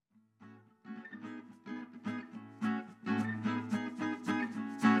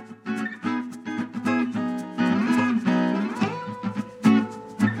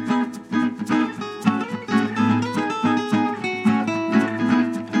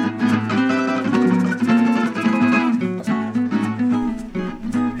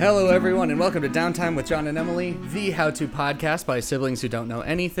Hello, everyone, and welcome to Downtime with John and Emily, the how-to podcast by siblings who don't know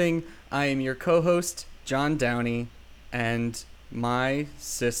anything. I am your co-host, John Downey, and my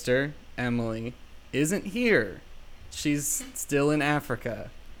sister, Emily, isn't here. She's still in Africa,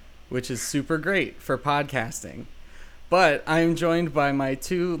 which is super great for podcasting. But I am joined by my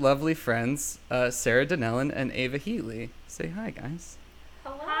two lovely friends, Sarah Donnellan and Ava Heatley. Say hi, guys.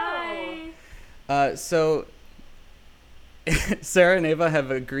 Hello. Hi. So Sarah and Ava have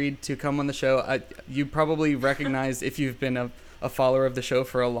agreed to come on the show. You probably recognize, if you've been a follower of the show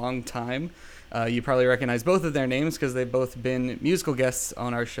for a long time, you probably recognize both of their names because they've both been musical guests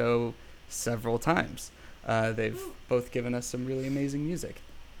on our show several times. They've both given us some really amazing music.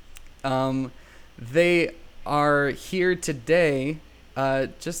 They are here today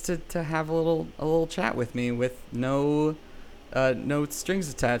just to have a little chat with me with no strings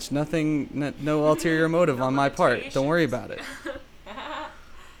attached, nothing, no ulterior motive on my part. Don't worry about it.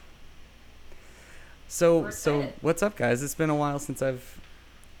 So what's up, guys? It's been a while since I've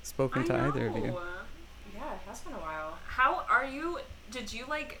spoken to either of you. Yeah, it has been a while. How are you? Did you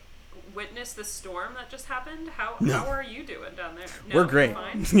witness the storm that just happened? How are you doing down there? No, We're great.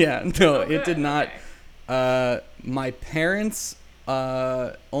 Fine? Yeah, no, Oh, it good. did not. Okay. My parents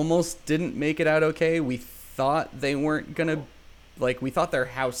almost didn't make it out okay. We thought they weren't gonna, we thought their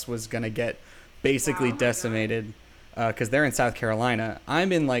house was gonna get basically Wow. decimated, because they're in South Carolina.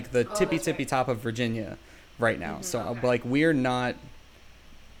 I'm in the tippy right. top of Virginia right now. Mhm, So okay.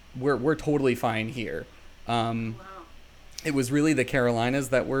 we're totally fine here. Wow. It was really the Carolinas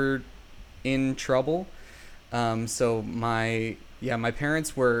that were in trouble. So my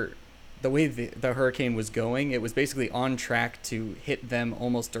parents were, the way the hurricane was going, it was basically on track to hit them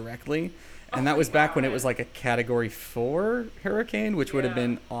almost directly. And that was back when it was a Category 4 hurricane, which would have Yeah.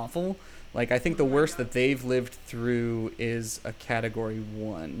 been awful. I think the worst that they've lived through is a Category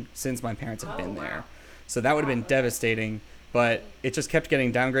 1 since my parents have been there. So that would have been devastating. But it just kept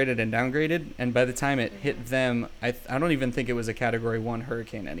getting downgraded and downgraded, and by the time it hit them, I don't even think it was a Category 1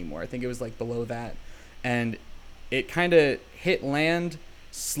 hurricane anymore. I think it was below that. And it kind of hit land,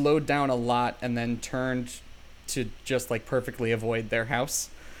 slowed down a lot, and then turned to just perfectly avoid their house.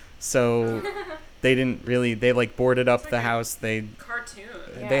 So they didn't really, they boarded up the house. They Cartoon.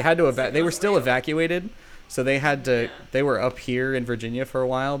 they had to It's they were still real. evacuated. So they had to. Yeah. They were up here in Virginia for a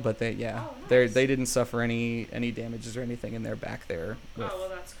while, but Oh, nice. they didn't suffer any damages or anything, and they're back there. Oh, well,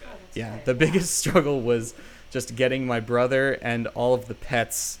 that's good. Yeah, good. the biggest struggle was just getting my brother and all of the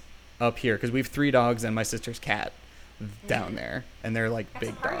pets up here, because we have 3 dogs and my sister's cat down there, and they're That's a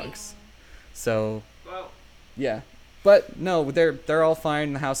big party. dogs. So Well, yeah, but no, they're all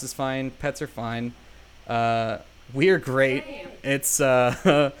fine. The house is fine. Pets are fine. We are great. Same. It's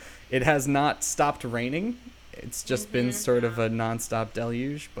it has not stopped raining. It's just been sort of a nonstop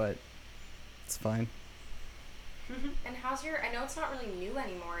deluge, but it's fine. And how's your, I know it's not really new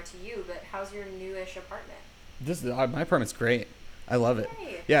anymore to you, but how's your newish apartment? This my apartment's great. I love it.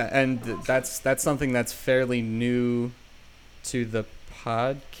 Great. Yeah, and Awesome. that's something that's fairly new to the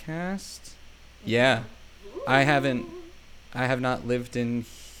podcast. Yeah, I have not lived in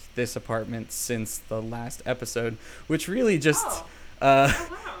this apartment since the last episode, which really just Oh.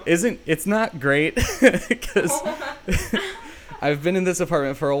 wow. it's not great because I've been in this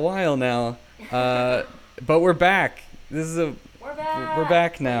apartment for a while now, but we're back. We're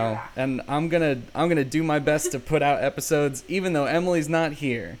back now, back. and I'm gonna do my best to put out episodes, even though Emily's not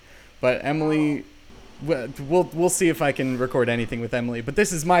here. But Emily, we'll see if I can record anything with Emily. But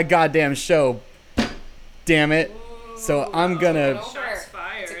this is my goddamn show, damn it! So I'm gonna Over. Shots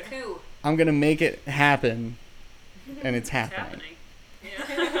fired. It's a coup. I'm gonna make it happen, and it's It's happening. happening.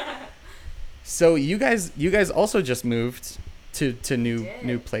 Yeah. So you guys also just moved to new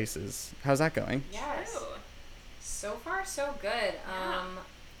did. places. How's that going? Yes. True. So far, so good. Yeah.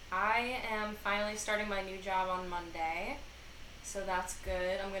 I am finally starting my new job on Monday, so that's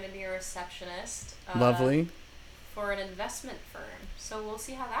good. I'm going to be a receptionist. Lovely. For an investment firm. So we'll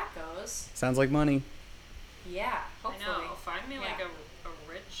see how that goes. Sounds like money. Yeah, I hopefully. know. Find me Yeah.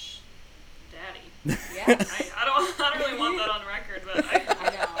 a rich daddy. Yes. I don't really want that on record, but I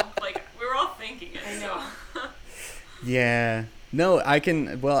know. we were all thinking it. I know. So. Yeah. No, I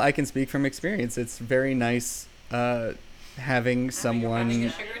can speak from experience. It's very nice having someone Having who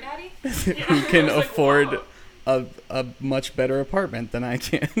a sugar daddy? Yeah. can I was like, afford whoa. a much better apartment than I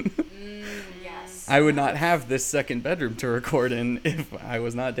can. Yes. I would not have this second bedroom to record in if I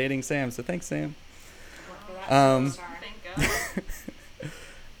was not dating Sam. So thanks, Sam. For that Um, superstar. Thank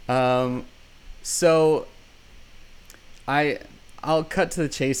God. So I'll cut to the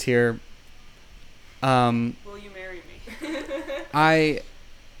chase here. Will you marry me? I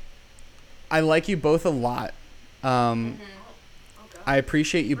I like you both a lot. Oh, God. I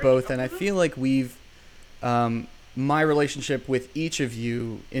appreciate you Great. both, and I Okay. feel like we've my relationship with each of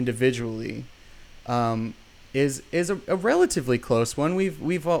you individually is a relatively close one.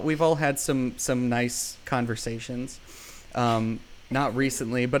 We've all had some nice conversations. Not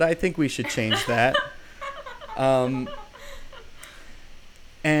recently, but I think we should change that.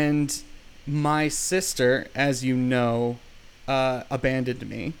 And my sister, as you know, abandoned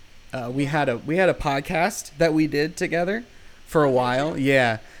me. We had a podcast that we did together for a while.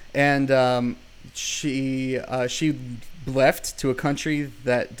 Yeah, and she left to a country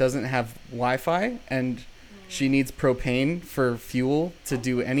that doesn't have Wi-Fi, and she needs propane for fuel to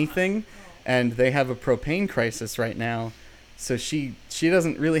do anything, and they have a propane crisis right now. So she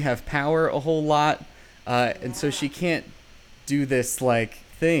doesn't really have power a whole lot, and so she can't do this like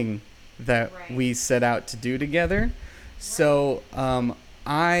thing that Right. we set out to do together. So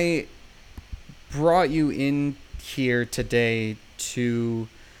I brought you in here today to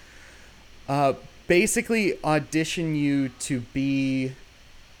basically audition you to be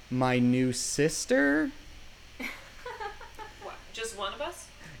my new sister. What, just one of us?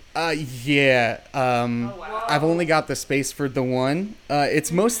 Yeah. Oh, wow. I've only got the space for the one.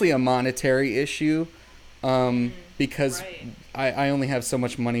 It's mostly a monetary issue, because Right. I only have so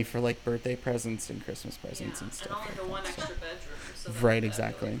much money for like birthday presents and Christmas presents and And stuff. only like the that. one extra bedroom. So that- Right, that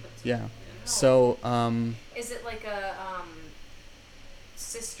exactly. really puts it Yeah. in. So, Is it like a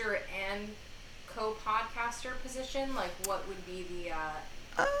sister and co-podcaster position? Like, what would be the Yeah,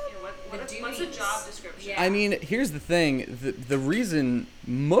 what's the duties. job description? Yeah. I mean, here's the thing. The reason,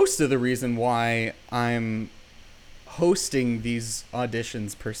 most of the reason why I'm hosting these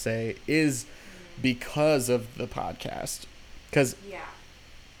auditions per se is because of the podcast. Because yeah?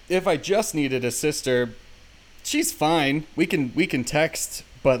 if I just needed a sister, she's fine. We can text,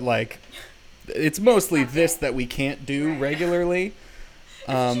 but like, it's mostly Okay. this that we can't do Right. regularly.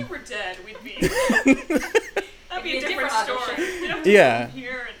 If she were dead, we'd be. That'd be a different story. audition. We'd have to Yeah. come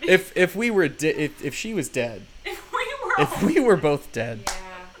here and- If we were if she was dead, if we were if we were both dead,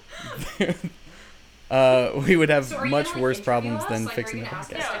 Yeah. we would have So are you much gonna, like, worse interview problems us? than Like, fixing are the you gonna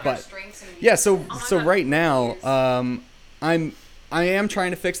ask us, podcast. like, our But strengths and yeah, so weaknesses? so God. right now, Years. I am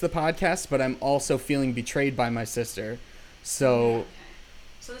trying to fix the podcast, but I'm also feeling betrayed by my sister. So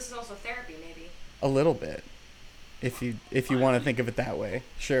So this is also therapy, maybe. a little bit, if you want to think of it that way,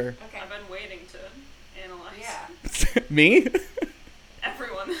 sure. Okay. I've been waiting to analyze Yeah. Me,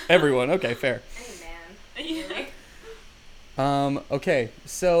 everyone. everyone. Okay, fair. Hey, man. Yeah. Really? Okay,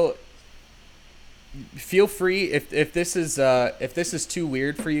 so feel free if this is too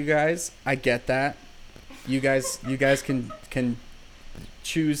weird for you guys. I get that. You guys can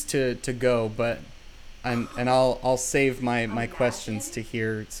choose to go, but I'll save my Imagine. questions to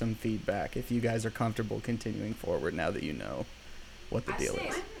hear some feedback if you guys are comfortable continuing forward now that you know what the I deal say,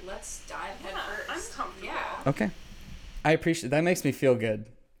 is. let's dive head Yeah, I'm first. comfortable. Yeah. Okay, I appreciate that. Makes me feel good,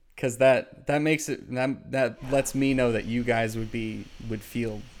 because that makes it that lets me know that you guys would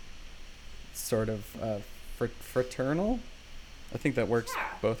feel sort of fraternal. I think that works Yeah.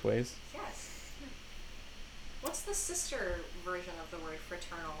 both ways. Yes. What's the sister version of the word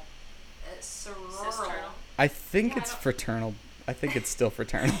fraternal? Sororal. Sisternal. I think Yeah, I it's don't- fraternal. I think it's still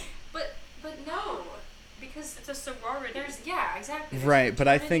fraternal. But no, because It's a sorority. there's exactly. There's Right, but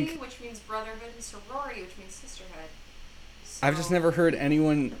I fraternity, think- which means brotherhood, and sorority, which means sisterhood. I've just So- never heard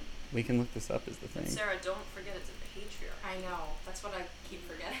anyone. We can look this up as the But thing. Sarah, don't forget it's a patriarch. I know. That's what I keep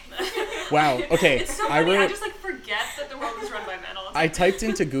forgetting. Wow. Okay. It's so I funny. I wrote. just like forget that the world is run by men all the I time. typed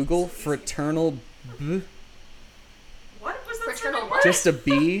into Google fraternal. What was that? Fraternal second what? word? Just a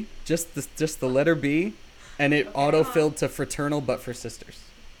B, just the letter B, and it Okay. auto-filled to fraternal, but for sisters.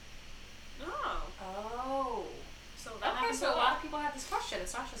 Oh, Oh. so that Okay, happens so a a lot of lot. people have this question.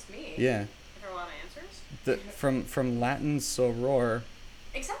 It's not just me. Yeah. There are a lot of answers. From Latin soror.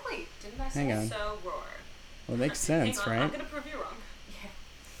 Exactly. Didn't I say? Hang on. So roar. Well, it makes sense, Hang on, right? I'm gonna prove you wrong. Yeah.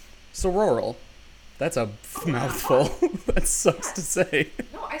 Sororal. That's a mouthful. That sucks to say.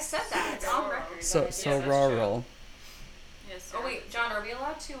 No, I said that. It's on record. So that I did. sororal. Yes. Oh wait, John, are we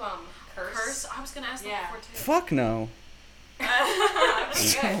allowed to curse? Curse. I was gonna ask Yeah. that before too. Fuck no. Okay,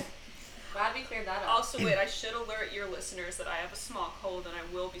 good. Glad we cleared that up. Also, wait, I should alert your listeners that I have a small cold and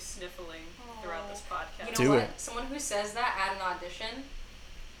I will be sniffling throughout this podcast. You know Do what? it. Someone who says that at an audition,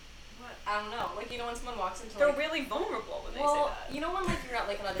 What? I don't know. Like, you know when someone walks into They're like, really vulnerable when they well, say that. you know when like you're at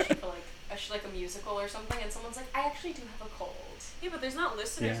like an audition for like a musical or something, and someone's like, I actually do have a cold. Yeah, but there's not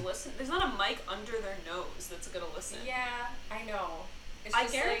listeners Yeah. listen. There's not a mic under their nose that's gonna listen. Yeah, I know. It's I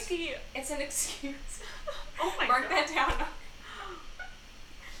just guarantee. like, it's an excuse. Oh my Mark god. that down.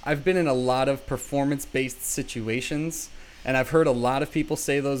 I've been in a lot of performance-based situations, and I've heard a lot of people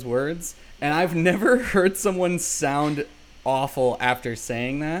say those words, and I've never heard someone sound awful after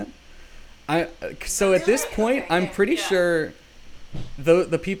saying that. So at this point, I'm pretty sure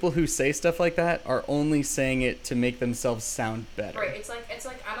the people who say stuff like that are only saying it to make themselves sound better. Right, it's like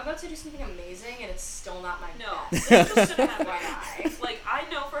I'm about to do something amazing and it's still not my best. This just shouldn't happen. Why? Like, I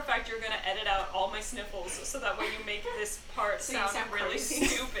know for a fact you're gonna edit out all my sniffles so that way you make this part So you sound sound really crazy.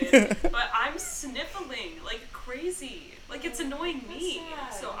 stupid. But I'm sniffling like crazy. Like, it's annoying me.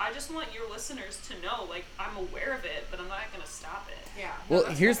 That's sad. So I just want your listeners to know, like, I'm aware of it, but I'm not gonna stop it. Yeah. Well,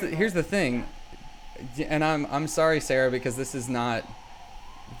 that's here's the wonderful. thing, and I'm sorry, Sarah, because this is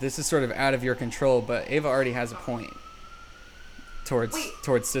sort of out of your control, but Ava already has a point towards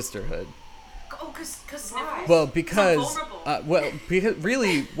sisterhood. Oh, cause Why? sniffles. Well, I'm because vulnerable. because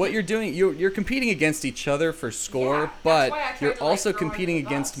really, what you're doing, you're competing against each other for score, Yeah, that's but why I tried you're to, like, also throw her under competing the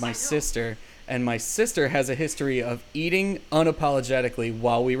against bus. my I know. sister, and my sister has a history of eating unapologetically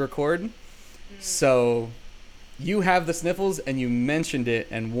while we record. So you have the sniffles, and you mentioned it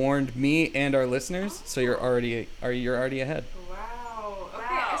and warned me and our listeners, so you're already ahead. Wow. Okay,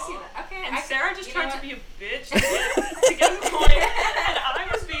 I see that. Okay. And I Sarah just you tried know to what? be a bitch to get a point, and I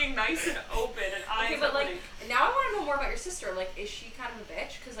was being nice and open, and I Okay, but like now I want to know more about your sister. Like, is she kind of a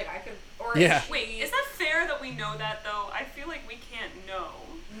bitch? Because like I could, or Yeah. Is she, Wait, is that fair that we know that though? I feel like we can't know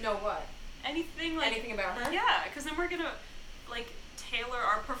know what? anything like Anything about her? Yeah, because then we're gonna like tailor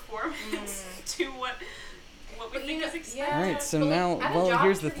our performance to what we But think you is know- expected. All right, so but, like, now- at a well, job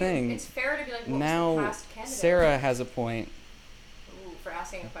here's the interview, thing. It's fair to be like, what was the Now past candidate? Sarah has a point Ooh, for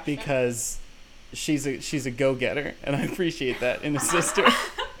asking a question. because she's a go-getter, and I appreciate that in a sister.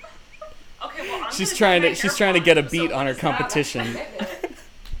 Okay, well, I'm She's gonna trying take to my get a AirPods, beat so on her what is that? competition. Commitment.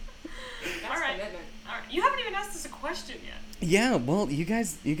 That's Alright. commitment. All right, you haven't even asked us a question yet. Yeah, well, you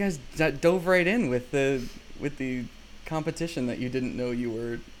guys dove right in with the competition that you didn't know you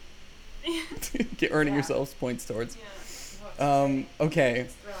were earning Yeah. yourselves points towards. Yeah. Well, it's Okay,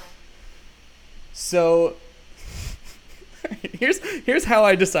 It's thrilling. so here's how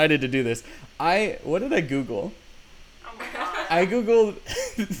I decided to do this. What did I Google? Oh my god. I Googled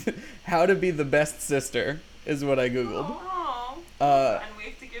how to be the best sister is what I Googled. Oh. Uh, And we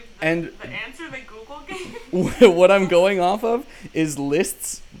have to give and- the answer that Google gave. What I'm going off of is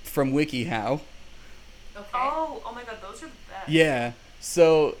lists from WikiHow. Okay. Oh my god, those are the best. Yeah.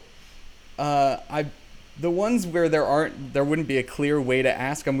 So, the ones where there wouldn't be a clear way to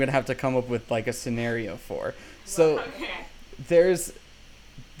ask, I'm gonna have to come up with like a scenario for. So Okay. there's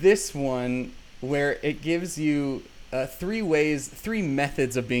this one where it gives you three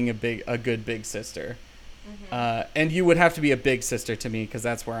methods of being a good big sister. And you would have to be a big sister to me because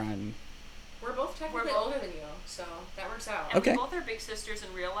that's where I'm. We're both technically We're both- older than you, so that works out. And Okay. we both are big sisters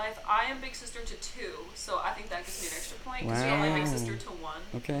in real life. I am big sister to 2, so I think that gives me an extra point because you're only big Wow. sister to 1.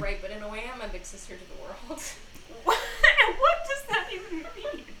 Okay. Right, but in a way, I'm a big sister to the world. What does that even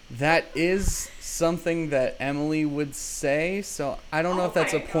mean? That is something that Emily would say, so I don't know if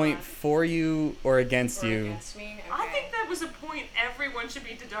that's a Oh my point God. for you or against Or you. against me. Okay. I think that was a point everyone should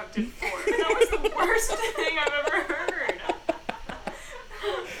be deducted for. That was the worst thing I've ever heard.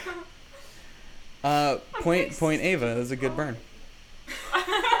 Point Ava, that was a good burn.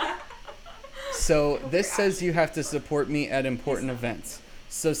 So this says you have to support me at important events.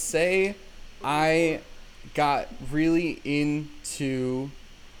 So say I got really into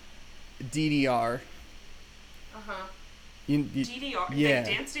DDR. Uh-huh. DDR? yeah. Like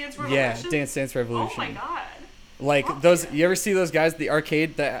Dance Dance Revolution? Yeah, Dance Dance Revolution. Oh my god. Like Fuck those, yeah. you ever see those guys at the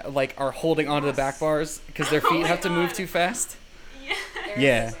arcade that like are holding onto the back bars because their Oh feet my have to move God. too fast? Yeah. They're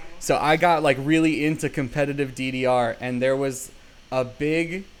Yeah. amazing. So I got like really into competitive DDR, and there was a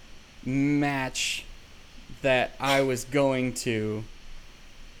big match that I was going to.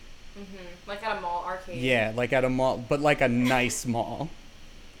 Like at a mall arcade. Yeah, like at a mall, but like a nice mall.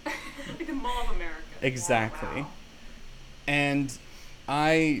 Like the Mall of America. Exactly. Wow. And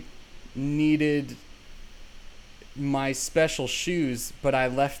I needed my special shoes, but I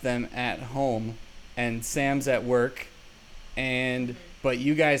left them at home, and Sam's at work, and but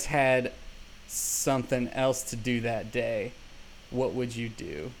you guys had something else to do that day. What would you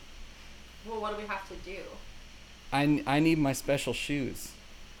do? Well, what do we have to do? I need my special shoes.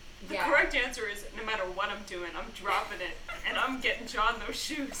 The Yeah. correct answer is no matter what I'm doing, I'm dropping it and I'm getting John those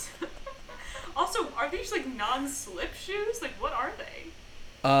shoes. Also, are these like non-slip shoes? Like, what are they?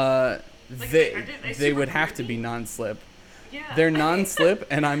 Like, They are they they super would have to be grippy? non-slip. Yeah. They're non-slip,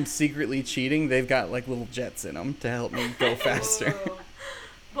 and I'm secretly cheating. They've got like little jets in them to help me go faster. Ooh.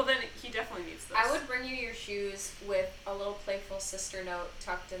 Well, then he definitely definitely needs this. I would bring you your shoes with a little playful sister note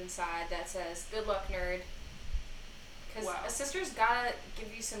tucked inside that says, "Good luck, nerd." Because Wow. a sister's gotta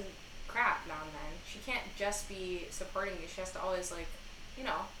give you some crap now and then. She can't just be supporting you. She has to always, like, you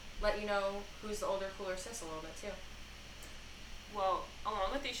know, let you know who's the older, cooler sis a little bit, too. Well,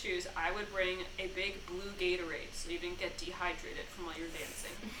 along with these shoes, I would bring a big blue Gatorade so you didn't get dehydrated from while you're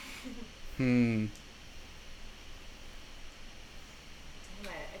dancing.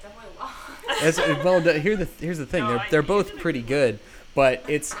 Damn it, I definitely lost. Well, here's the thing. No, They're you both did a pretty good good, but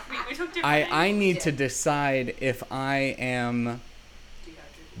it's We took different I angles. need to decide if I am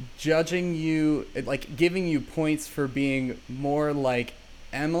Dehydrated. judging you, like giving you points for being more like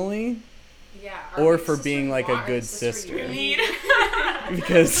Emily, Yeah. Or you for sister being you like a want or good the sister sister. you Need.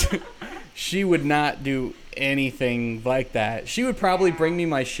 because she would not do anything like that. She would probably bring me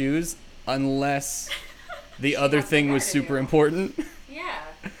my shoes unless the other has thing nothing was to super do. important. Yeah.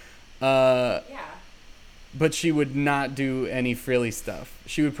 Uh, Yeah. but she would not do any frilly stuff.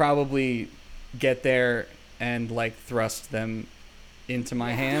 She would probably get there and like thrust them into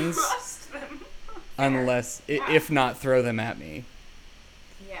my hands, Trust them. unless Yeah. if not throw them at me.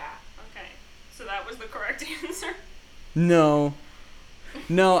 Yeah. Okay, so that was the correct answer. No,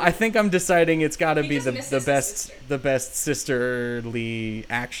 I think I'm deciding it's got to He be just the misses the his best sister. the best sisterly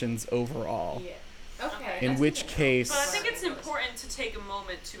actions overall. Yeah. Okay. In that's which good to know. case- But I think it's important to take a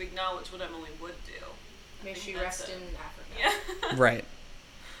moment to acknowledge what Emily would do. May I think she that's rest it. in Africa. Yeah. Right.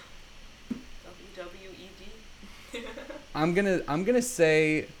 WWED. I'm gonna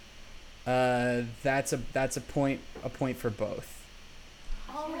say that's a point for both.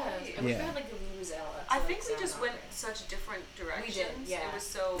 Oh, yeah. Alright. I wish Yeah. we had like a Vuvuzela. I to, think like, we sound just on went there. such different directions. yeah. It was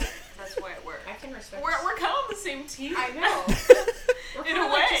so. That's why it worked. I can respect. We're kind of on the same team. I know. We're In kinda a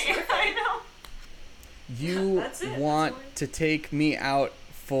like way, just riffing. I know. You That's it, want that's to take me out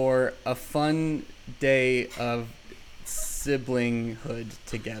for a fun day of siblinghood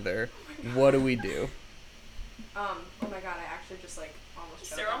together. What do we do? Oh my god, I actually just like almost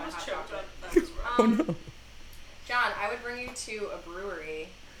choked Sarah on my almost hot choked on. chocolate. That was rough. Oh no. John, I would bring you to a brewery.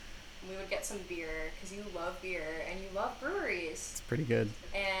 We would get some beer because you love beer and you love breweries. It's pretty good.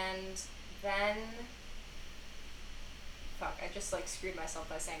 And then, fuck, I just like screwed myself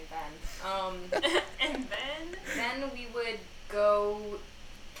by saying then. And then. Then we would go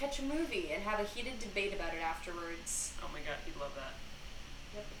catch a movie and have a heated debate about it afterwards. Oh my god, he'd love that.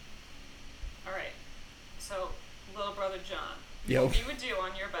 Yep. Alright, so, little brother John, Yo. what we would do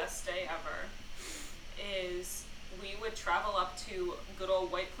on your best day ever is we would travel up to good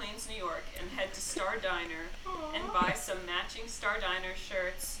old White Plains, New York, and head to Star Diner and buy some matching Star Diner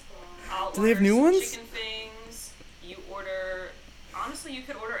shirts. I'll Do they have order new some ones? chicken things. You order, honestly, you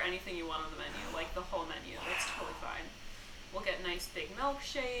could order anything you want on the menu, like the whole menu. That's totally fine. We'll get nice big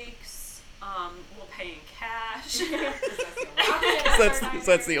milkshakes. We'll pay in cash.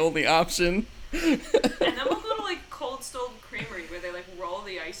 That's the only option. And then we'll go to like Cold Stone Creamery where they like roll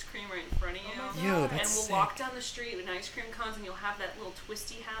the ice cream right in front of you. Oh my Yo, God. And that's we'll sick. walk down the street when ice cream cones and you'll have that little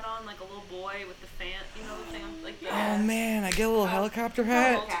twisty hat on like a little boy with the fan, you know, the thing like Oh that. man, I get a little helicopter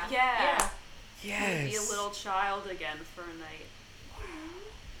hat. Yeah. Yeah. Be a Yes. little child again for a night.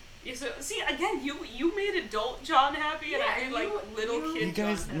 Yeah, so see again, you made adult John happy and I Yeah, made like you- little you- kid You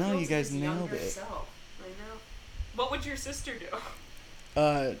guys John know happy. you guys His younger nailed it. self. I know. What would your sister do?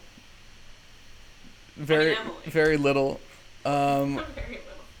 Very Emily. very little. Very little.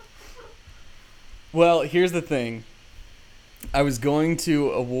 Well, here's the thing. I was going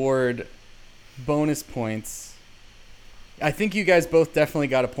to award bonus points. I think you guys both definitely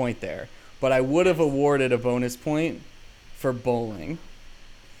got a point there, but I would have awarded a bonus point for bowling.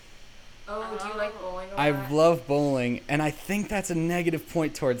 Oh, do you like bowling a lot? I love bowling, and I think that's a negative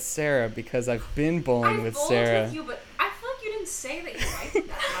point towards Sarah because I've been bowling I with bowled Sarah. with you, but I feel like you didn't say that you liked it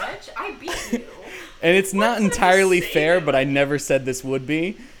that much. I beat you. And it's not What's there to entirely say fair, about but I never said this would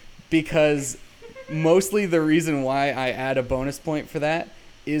be, because mostly the reason why I add a bonus point for that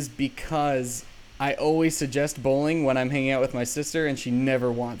is because I always suggest bowling when I'm hanging out with my sister, and she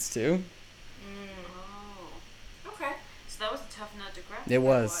never wants to. Oh. Okay. So that was a tough nut to crack. It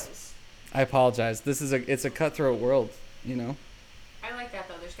was. I apologize. It's a cutthroat world, you know. I like that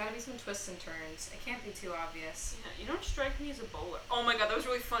though. There's got to be some twists and turns. It can't be too obvious. Yeah, you don't strike me as a bowler. Oh my god, that was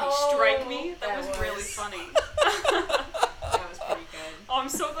really funny. Oh, Strike me? That that was really was. funny. That was pretty good. Oh, I'm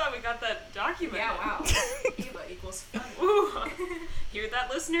so glad we got that documented. Yeah. Wow. Eva equals funny. Ooh. Hear that,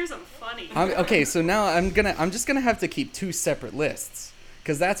 listeners? I'm funny. Okay, so now I'm just gonna have to keep two separate lists,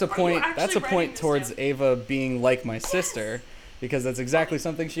 because that's a Are you point. actually That's a writing point this towards down? Ava being like my sister, because that's exactly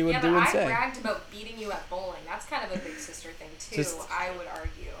something she would Yeah, do but and I say. bragged about beating you at bowling. That's kind of a big sister thing too. Just- I would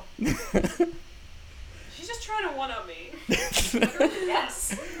argue. She's just trying to one-up me.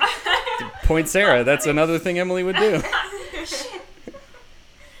 Yes. Point Sarah. That's another thing Emily would do.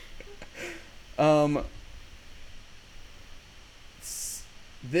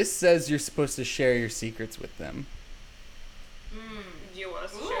 This says you're supposed to share your secrets with them. Do you want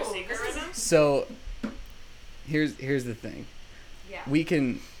us to share a Ooh, secret this with is- them? So here's the thing. Yeah. We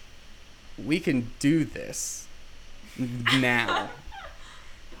can do this now.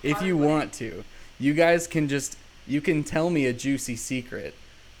 If you want to. You guys can you can tell me a juicy secret,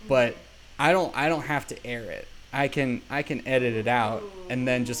 but I don't have to air it. I can edit it out and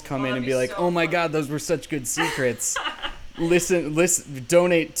then just come in that'd and be be like, so "Oh my fun. god, those were such good secrets." listen,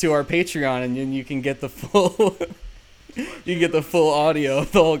 donate to our Patreon and then you can get the full you can get the full audio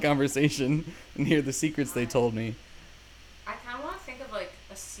of the whole conversation and hear the secrets they told me. I kind of want to think of like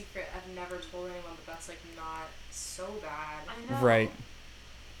a secret I've never told anyone, but that's like not so bad. I know. Right.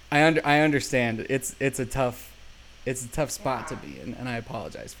 I understand. It's a tough spot to Yeah. be in, and I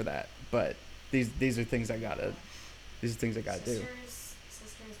apologize for that. But these are things I gotta do. Sisters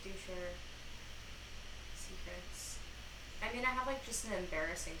do share secrets. I mean, I have like just an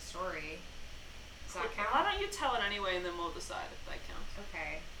embarrassing story. Does that count? Why don't you tell it anyway, and then we'll decide if that counts.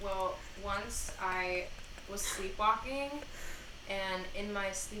 Okay. Well, once I was sleepwalking, and in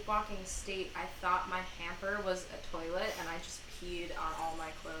my sleepwalking state, I thought my hamper was a toilet, and I just peed on all my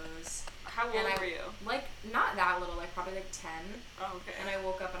clothes. How old And were you? Like, not that little, like probably like 10. Oh, okay. And I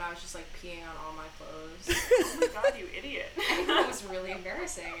woke up and I was just like peeing on all my clothes. Oh my god, you idiot. And it was really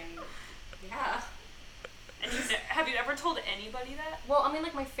embarrassing, and yeah. And have you ever told anybody that? Well, I mean,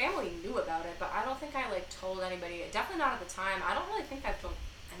 like my family knew about it, but I don't think I like told anybody. Definitely not at the time. I don't really think I've told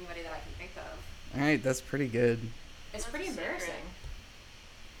anybody that I can think of. All right, that's pretty good. It's That's pretty a secret. embarrassing.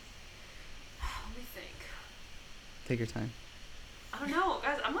 Let me think. Take your time. I don't know,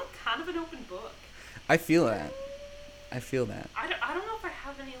 guys. I'm like kind of an open book. I feel that. I don't know if I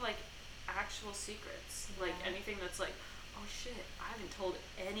have any like actual secrets, like Yeah. anything that's like, oh shit, I haven't told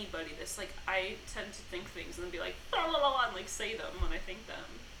anybody this. Like I tend to think things and then be like, la la la la, and like say them when I think them.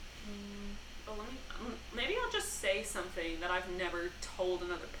 But let me, maybe I'll just say something that I've never told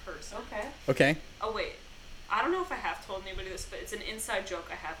another person. Okay. Okay. Oh wait, I don't know if I have told anybody this, but it's an inside joke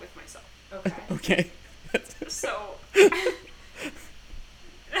I have with myself. Okay. Okay. So, this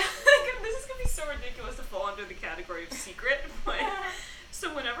is gonna be so ridiculous to fall under the category of secret, but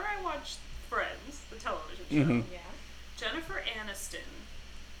so whenever I watch Friends, the television show, Mhm. Yeah. Jennifer Aniston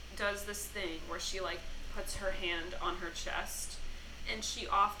does this thing where she like puts her hand on her chest, and she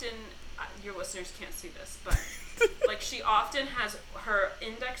often, your listeners can't see this, but like she often has her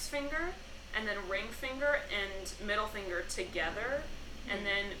index finger and then ring finger and middle finger together, and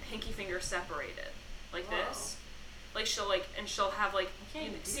then pinky finger separated, like Whoa. this. Like she'll have like, can't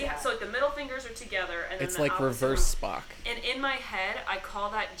even do see, that. so like the middle fingers are together, and then It's the like opposite reverse one- Spock. And in my head, I call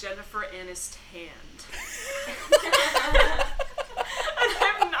that Jennifer Aniston hand.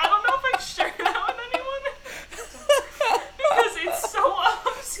 And I don't know if I've shared that with anyone because it's so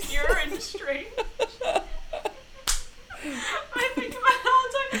obscure and strange. I think about it all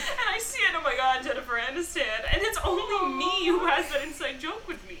the time, and I see it. Oh my god, Jennifer Aniston, and it's only me who has that inside joke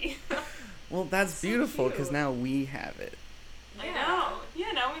with me. Well, that's So beautiful because cute. now we have it. I know.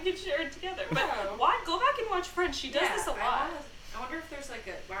 Yeah, now we can share it together. But Yeah. why? Go back and watch Friends. She does this a lot. I wonder if there's like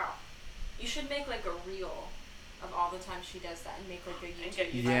a wow. You should make like a reel of all the times she does that and make like a And YouTube.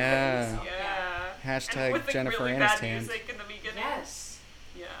 get you Yeah. videos. Yeah. Hashtag And with the Jennifer really bad Aniston. music in the beginning. Yes.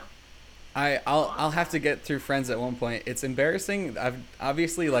 Yeah. I'll have to get through Friends at one point. It's embarrassing. I've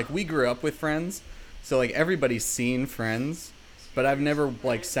obviously like we grew up with Friends, so like everybody's seen Friends, but I've never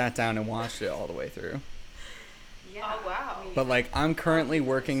like sat down and watched it all the way through. Yeah. Oh, wow. But like I'm currently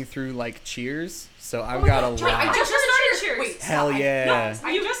working through like Cheers, so I've Oh my got God, a Jordan, I lot. just started Cheers. Wait, Hell stop. yeah.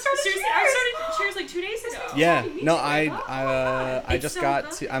 I just started Seriously, Cheers. I started Cheers like 2 days ago. Yeah, Me no, too. I It's just so got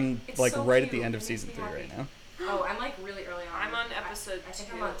good. to. I'm It's like so right at the cute. end of It makes season me 3 right happy. now. Oh, I'm like really early on. I'm on episode I think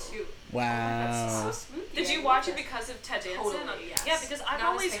 2. I'm on 2. Wow. That's so smooth. Did you watch it because of Ted Danson? Totally, yes. Yeah, because I've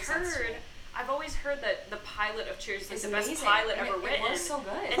Now this always makes sense to heard. me. I've always heard that the pilot of Cheers is like It's the best amazing. pilot And ever it written. was so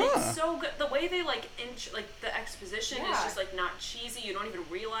good. And Huh. it's so good. The way they like like the exposition is Yeah. just like not cheesy. You don't even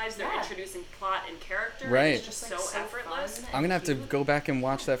realize they're Yeah. introducing plot and character. Right. It's just Just, like, so so effortless. fun. I'm gonna have to go back and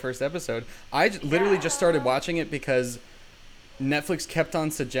watch that first episode. I literally just started watching it because Netflix kept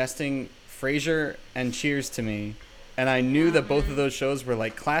on suggesting Frasier and Cheers to me, and I knew that both of those shows were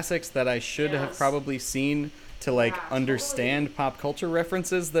like classics that I should have Yes. probably seen to like Yeah, understand pop culture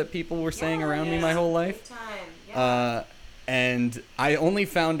references that people were saying Yeah, around me yeah. my whole life. Big time. Yeah. And I only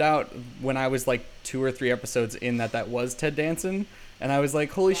found out when I was like 2 or 3 episodes in that was Ted Danson, and I was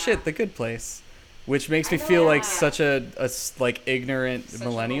like, holy shit, The Good Place. Which makes me feel like such a like ignorant Such a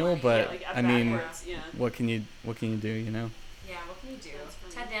millennial, millennial. but Yeah, like, I mean, backwards, yeah. what can you do, you know? Yeah, what can you do? That's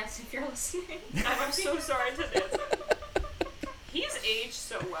funny. Ted Danson, if you're listening. I'm so sorry to this. He's aged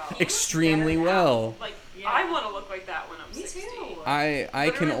so well. Extremely better now. well. Like, Yeah. I want to look like that when I'm Me 60. too.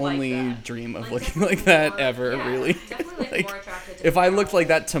 I can Literally like only that. dream of Like, looking definitely like that more- ever, yeah, really. Definitely like, Like, more attracted to if I the looked like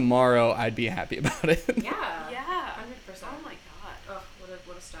girl. that tomorrow, I'd be happy about it. Yeah. Yeah. 100%. Oh my god. Oh,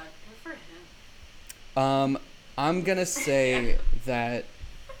 what a stud. Good for him. I'm gonna say that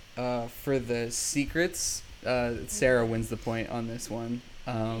for the secrets, Sarah wins the point on this one.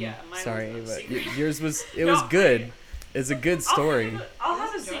 Yeah, mine sorry, was no but secret. yours was No, was good. It's a good story. I'll It have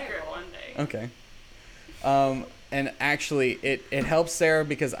a was secret enjoyable. one day. Okay. And actually, it helps Sarah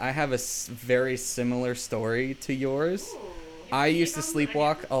because I have a very similar story to yours. Ooh. I used to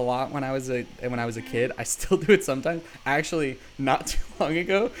sleepwalk a lot when I was a kid. I still do it sometimes. Actually, not too long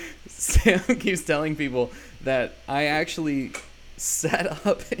ago, Sam keeps telling people that I actually sat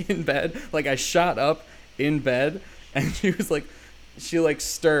up in bed, like I shot up in bed, and she like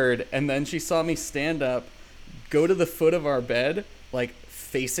stirred, and then she saw me stand up, go to the foot of our bed, like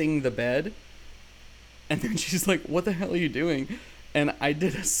facing the bed, and then she's like, "What the hell are you doing?" And I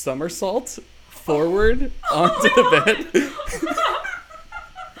did a somersault forward onto the bed.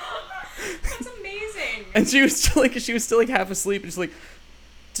 That's amazing. And she was still like half asleep, and she's like,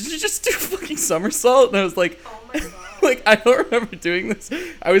 "Did you just do a fucking somersault?" And I was like, Oh my god. like, I don't remember doing this.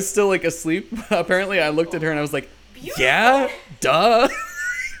 I was still like asleep. Apparently I looked at her and I was like, Beautiful. yeah, duh.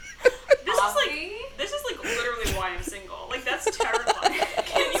 This is like literally why I'm single. Like, that's terrifying.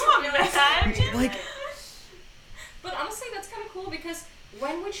 Can you imagine? Like, But honestly, that's kind of cool because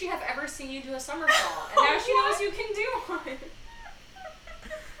when would she have ever seen you do a somersault? And now she knows you can do one.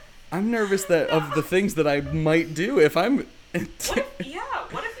 I'm nervous that of the things that I might do if I'm What if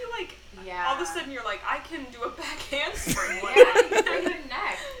you like, Yeah. all of a sudden you're like, I can do a back handspring. Yeah, Like, you break your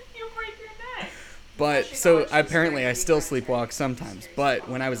neck. you break your neck. But She so thought she was apparently I very still big. sleepwalk sometimes. But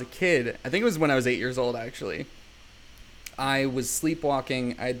when I was a kid, I think it was when I was 8 years old actually, I was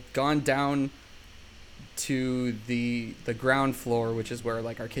sleepwalking. I'd gone down to the ground floor, which is where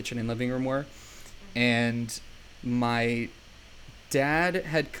like our kitchen and living room were, and my dad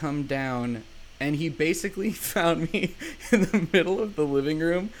had come down and he basically found me in the middle of the living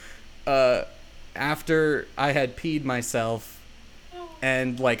room after I had peed myself.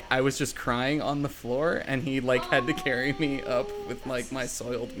 And like I was just crying on the floor, and he like had to carry me up with like my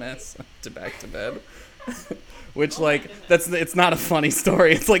soiled mess to back to bed, which like it's not a funny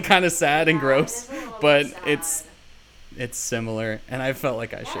story. It's like kind of sad and Yeah, gross, it is a little but bit it's similar, and I felt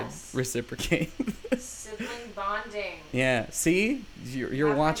like I should Yes. reciprocate. sad. Sibling bonding. Yeah, see, you're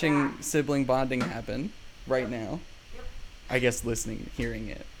Have my watching back. sibling bonding happen right now. Yep. I guess listening, hearing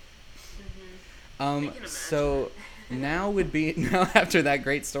it. I can imagine So now after that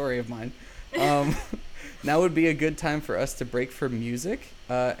great story of mine, now would be a good time for us to break for music,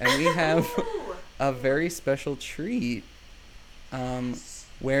 and we have Ooh. a very special treat,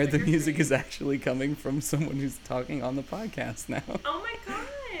 where the Trigger music treat. is actually coming from someone who's talking on the podcast now. Oh my god,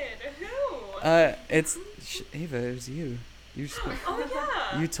 who? It's Ava. It was you. You just, Oh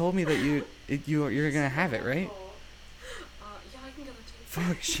yeah. you told me that you're gonna have it, right? Yeah, I can get it too.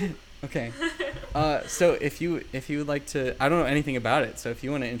 Fuck shit. Okay. So if you would like to, I don't know anything about it. So if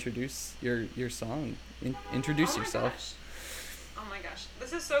you want to introduce your song, introduce Oh my yourself. gosh. Oh my gosh,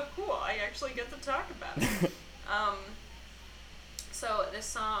 this is so cool. I actually get to talk about it. So this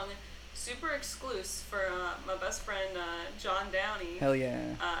song, super exclusive for my best friend John Downey. Hell yeah.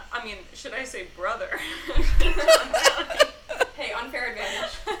 I mean, should I say brother? Hey, unfair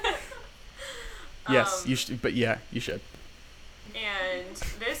advantage. Yes, you should. But yeah, you should. And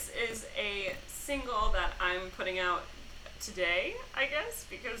this is a single that I'm putting out today, I guess,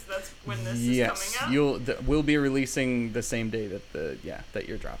 because that's when this Yes, is coming out. we'll be releasing the same day that that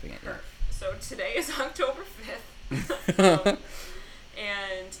you're dropping it. Yeah. So today is October 5th.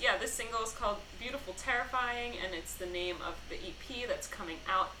 And yeah, this single is called Beautiful Terrifying, and it's the name of the EP that's coming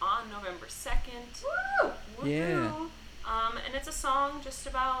out on November 2nd. Woo! Yeah. And it's a song just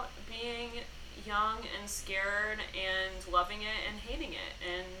about being young and scared and loving it and hating it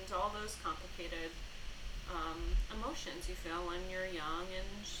and all those complicated emotions you feel when you're young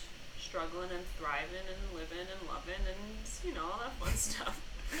and struggling and thriving and living and loving and all that fun stuff.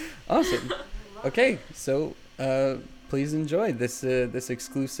 Awesome. Okay, so please enjoy this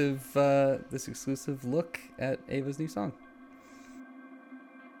exclusive look at Ava's new song.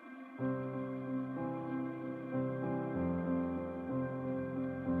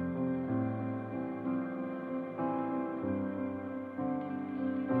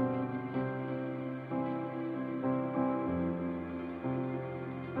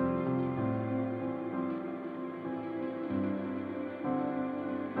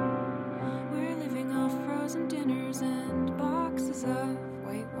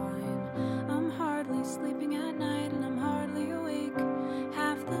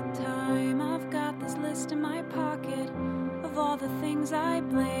 the things I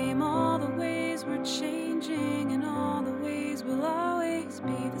blame, all the ways we're changing, and all the ways we'll always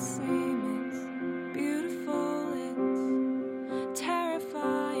be the same. It's beautiful, it's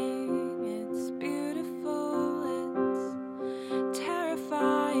terrifying, it's beautiful, it's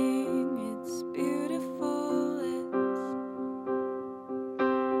terrifying, it's beautiful, it's...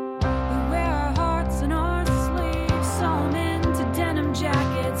 We wear our hearts on our sleeves, sew 'em into denim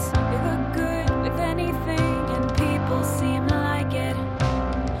jackets. We look good with anything, and people seem to like it.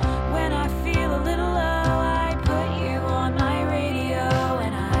 When I feel a little low, I put you on my radio,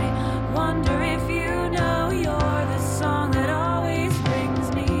 and I wonder if you know you're the song that always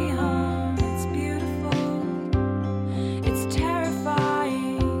brings me home. It's beautiful, it's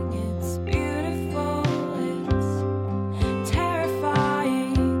terrifying, it's beautiful, it's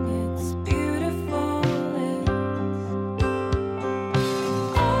terrifying, it's beautiful, it's...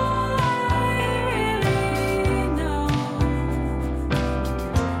 All I really know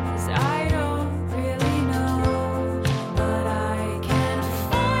is I don't really know, but I can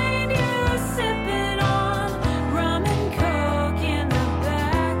find you sipping on rum and coke in the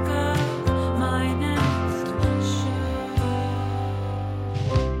back of my next show.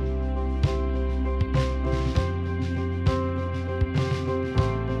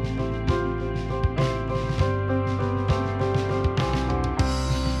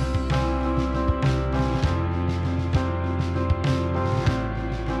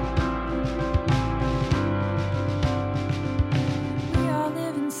 We all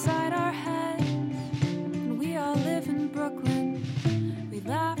live inside our heads, and we all live in Brooklyn. We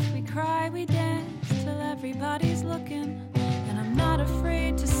laugh, we cry, we dance till everybody's looking. And I'm not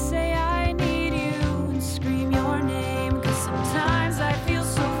afraid to say I need you and scream your name, 'cause sometimes I feel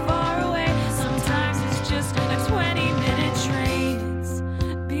so far away. Sometimes it's just a 20-minute train. It's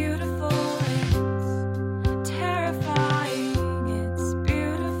beautiful, it's terrifying, it's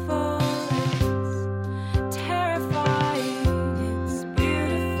beautiful, it's terrifying, it's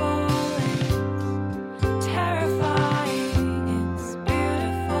beautiful, it's terrifying, it's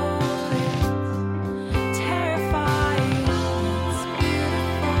beautiful, it's terrifying, it's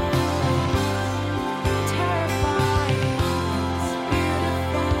beautiful, it's terrifying, it's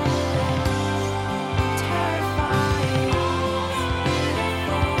beautiful, it's terrifying,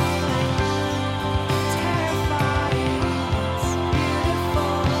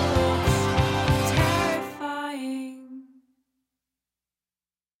 it's terrifying.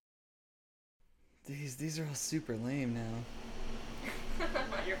 These are all super lame now.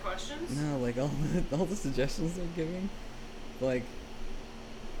 What, your questions? No, like all the suggestions they're giving, like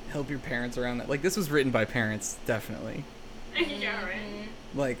help your parents around that. Like this was written by parents, definitely. Yeah, right.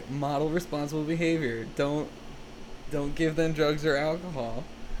 Like model responsible behavior. Don't give them drugs or alcohol.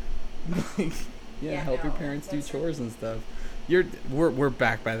 Like, yeah, help your no, parents do that's it. chores and stuff. We're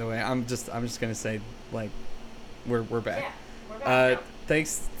back, by the way. I'm just gonna say, like, we're back. Yeah, we're back now.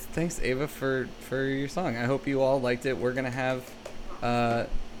 Thanks Ava for your song. I hope you all liked it. We're gonna have I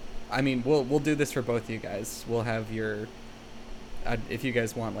mean we'll do this for both of you guys. We'll have your if you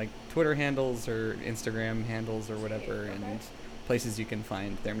guys want like Twitter handles or Instagram handles or whatever, Okay. and places you can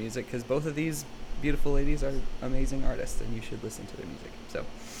find their music, because both of these beautiful ladies are amazing artists and you should listen to their music. So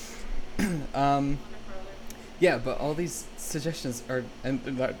yeah, but all these suggestions are, and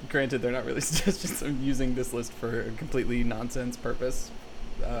granted, they're not really suggestions. I'm using this list for a completely nonsense purpose,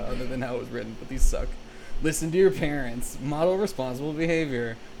 other than how it was written, but these suck. Listen to your parents. Model responsible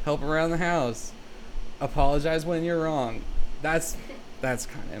behavior. Help around the house. Apologize when you're wrong. That's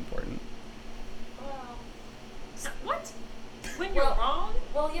kind of important. Well, What? When you're Well- wrong?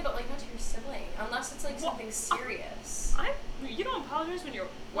 well, yeah, but like not to your sibling, unless it's like Well, something serious. You don't apologize when you're.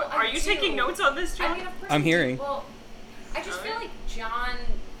 Well, What, are I you do. taking notes on this, John? I mean, of course. I'm I do. hearing. Well, I just feel like John.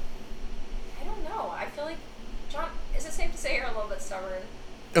 I don't know. I feel like John. Is it safe to say you're a little bit stubborn?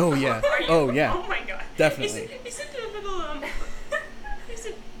 Oh yeah. Are you- Oh yeah. Oh my god. Definitely. Is it a little Is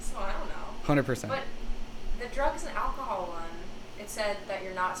it? So I don't know. 100%. But the drugs and alcohol one, it said that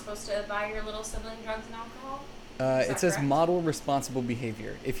you're not supposed to buy your little sibling drugs and alcohol. Is It that says correct? model responsible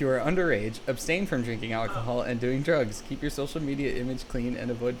behavior. If you are underage, abstain from drinking alcohol and doing drugs. Keep your social media image clean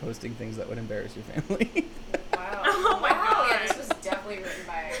and avoid posting things that would embarrass your family. Wow. Oh my wow. God. Yeah, this was definitely written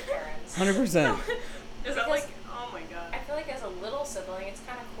by parents. 100%. Is that Because- like? Oh my god. I feel like as a little sibling, it's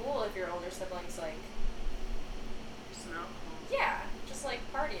kind of cool if your older sibling's like, Just an alcohol. yeah, just like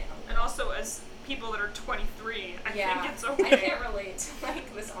partying. And also, as people that are 23, I Yeah, think it's okay. I can't relate to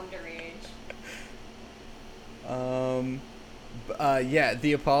like this underage. Yeah,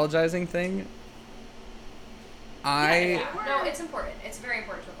 the apologizing thing. Yeah. No, it's important. It's very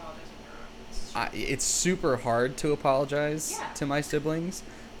important to apologize when you're wrong. It's it's super hard to apologize Yeah. to my siblings.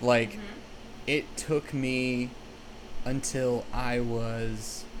 Like, Mm-hmm. it took me until I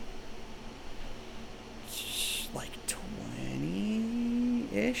was like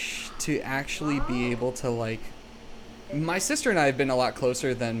 20-ish to actually be Wow. able to, like, my sister and I have been a lot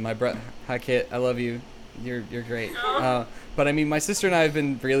closer than my brother. Hi, Kit. I love you. You're great. Oh. But I mean, my sister and I have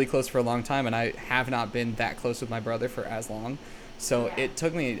been really close for a long time, and I have not been that close with my brother for as long. So Yeah. it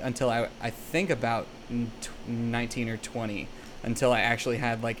took me until I think about 19 or 20 until I actually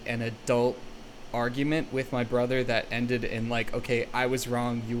had like an adult argument with my brother that ended in like, okay, I was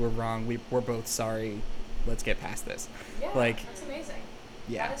wrong, you were wrong, we're both sorry, let's get past this. Yeah, Like, that's amazing.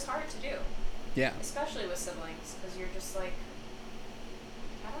 yeah, That is hard to do, yeah, especially with siblings, because you're just like,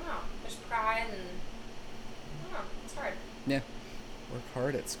 I don't know, there's pride and, I don't know, it's hard. yeah. Work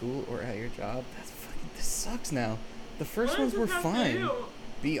hard at school or at your job. This sucks now. The first What ones does were it have to fine. do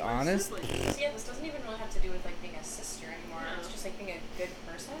Be with honest. siblings? Because, yeah, this doesn't even really have to do with, like, being a sister anymore. No. It's just, like, being a good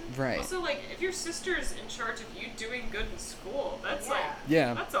person. Right. Also, like, if your sister's in charge of you doing good in school, that's Yeah. like,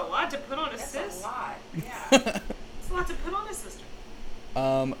 Yeah. that's a lot to put on a That's sis. a lot. Yeah. It's a lot to put on a sister.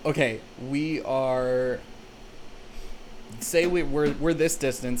 Okay, we are. Say we're this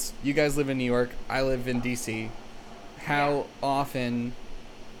distance. You guys live in New York. I live in DC. How often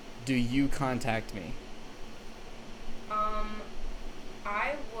do you contact me?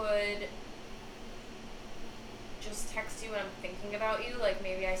 I would just text you when I'm thinking about you. Like,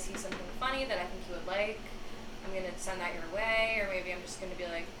 maybe I see something funny that I think you would like. I'm gonna send that your way, or maybe I'm just gonna be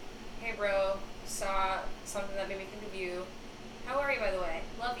like, hey bro, saw something that made me think of you. How are you, by the way?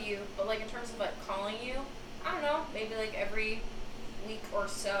 Love you. But like in terms of like calling you, I don't know, maybe like every week or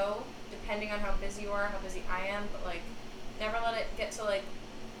so, depending on how busy you are, how busy I am, but like never let it get to like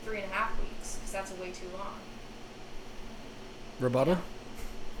 3.5 weeks, because that's way too long. Rebuttal?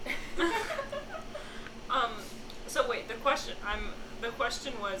 So wait, the question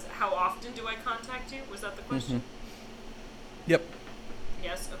was, how often do I contact you? Was that the question? Yep.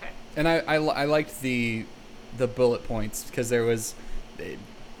 Yes. Okay. And I liked the bullet points because there was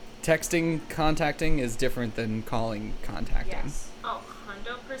texting, contacting is different than calling, contacting. Yes. Oh,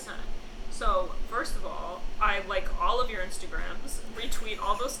 100%. So, first of all, I like all of your Instagrams, retweet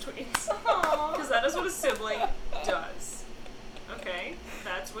all those tweets, because that is what a sibling does. Okay?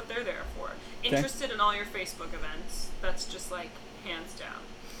 That's what they're there for. Interested in all your Facebook events. That's just like, hands down.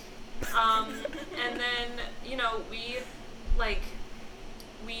 And then, you know, we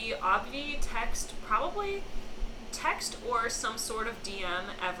obviously probably text or some sort of DM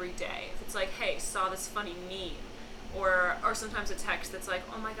every day. If it's like, hey, saw this funny meme. Or sometimes a text that's like,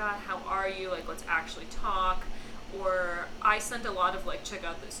 oh my god, how are you? Like, let's actually talk. Or I send a lot of like, check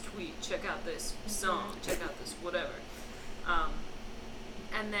out this tweet, check out this song, check out this whatever.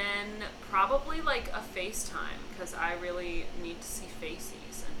 And then probably like a FaceTime, because I really need to see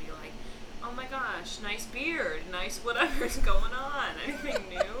faces and be like, oh my gosh, nice beard, nice whatever's going on, anything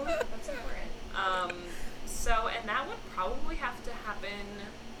new. That's important. And that would probably have to happen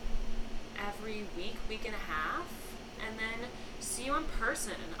every week and a half, and then see you in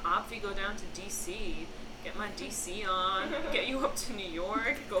person. Obvi, go down to DC, get my DC on, get you up to New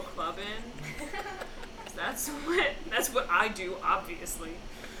York, go clubbing. That's what I do, obviously.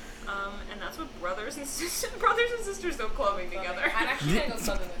 And that's what brothers and sisters go clubbing together. I'm actually gonna go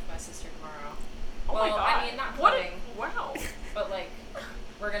clubbing with my sister tomorrow. Oh well, my god. I mean, not clubbing, Wow. but like,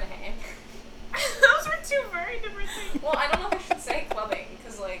 we're gonna hang. Those were two very different things. Well, I don't know if I should say clubbing,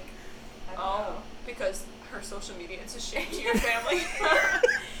 because like, I don't know. Because her social media, it's a shame to your family.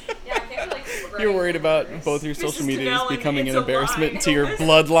 Yeah, I can't be like spreading You're worried about rumors. both your Mrs. social medias Cannellan, becoming it's an a lie. embarrassment to your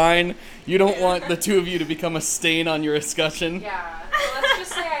bloodline. You don't want the two of you to become a stain on your escutcheon. Yeah, well, let's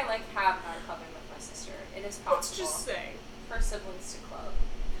just say I like have gone clubbing with my sister. It is possible Let's just say. for siblings to club.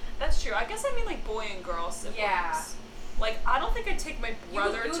 That's true. I guess I mean like boy and girl siblings. Yeah. Like, I don't think I'd take my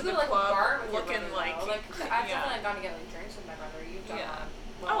brother you to would the go, like, club a bar with your looking brother, like. though. Like, I've yeah. definitely gone to get like drinks with my brother. You've done Yeah. that.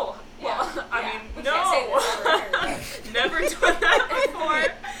 Oh, well, yeah. I Yeah. mean, We no. can't say this over here. Never done that before.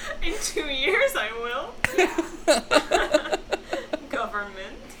 In 2 years, I will.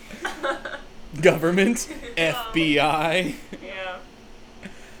 Government. Government, FBI. Yeah.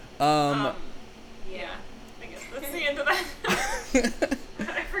 Yeah. I guess that's the end of that.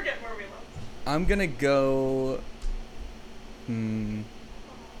 I forget where we left. I'm gonna go.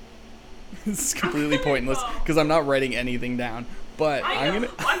 This is completely pointless because I'm not writing anything down. But I I'm know.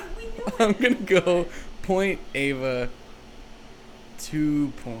 gonna. We knew it. I'm gonna go point Ava.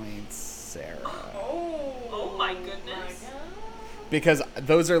 2 points, Sarah. Oh my goodness. Because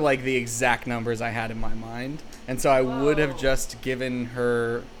those are like the exact numbers I had in my mind, and so I would have Whoa. just given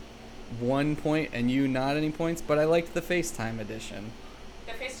her 1 point and you not any points, but I liked the FaceTime edition.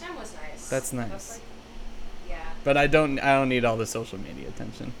 The FaceTime was nice. That's nice. That's like, yeah. But I don't need all the social media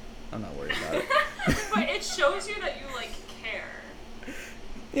attention. I'm not worried about it. But it shows you that you like care,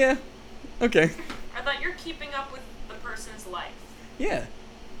 Yeah. Okay. and that you're keeping up with the person's life. Yeah.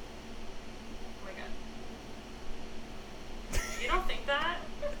 Oh my god. You don't think that?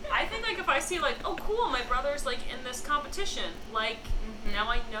 I think like if I see like, oh cool, my brother's like in this competition, like now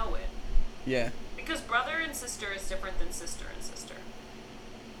I know it. Yeah. Because brother and sister is different than sister and sister,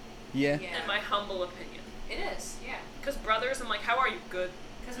 Yeah. Yeah. in my humble opinion. It is, yeah. Because brothers, I'm like, how are you? Good.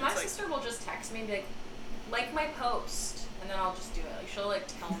 Because my It's like- sister will just text me and be like my post, and then I'll just do it. Like, she'll, like,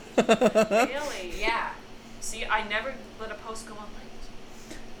 tell me. Really? Yeah. See, I never let a post go unliked.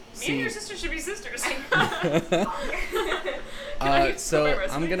 Me See- and your sister should be sisters. So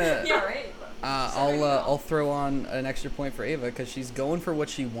I'm gonna. Yeah, right. I'll throw on an extra point for Ava because she's going for what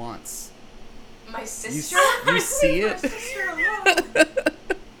she wants. My You, sister? you see My it. sister-in-law.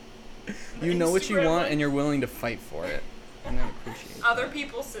 You know what you Instagram want like- and you're willing to fight for it. And I appreciate Other that.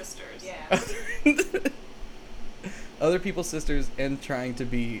 people's sisters. Yeah. Other people's sisters and trying to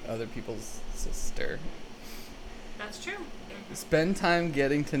be other people's sister. That's true. Spend time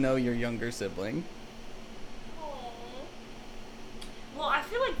getting to know your younger sibling. Well, I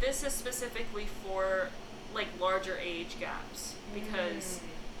feel like this is specifically for like larger age gaps because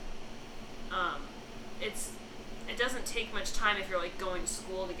it doesn't take much time if you're like going to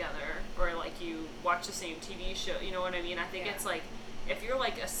school together or like you watch the same TV show. You know what I mean? I think Yeah. it's like if you're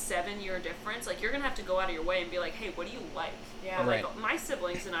like a 7-year difference, like you're gonna have to go out of your way and be like, hey, what do you like? Yeah. But, like Right. my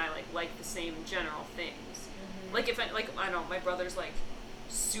siblings and I like the same general things. Mm-hmm. Like if I know my brother's like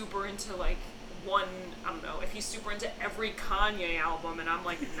super into like one, I don't know, if he's super into every Kanye album and I'm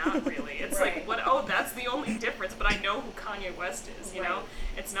like not really. It's Right. like what, oh, that's the only difference, but I know who Kanye West is, you know? Right.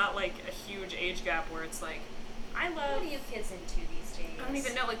 It's not like a huge age gap where it's like I love What are you kids into these days? I don't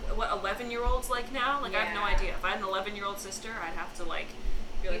even know like what 11-year-olds like now. Like I have no Yeah. idea. If I had an 11-year-old sister, I'd have to like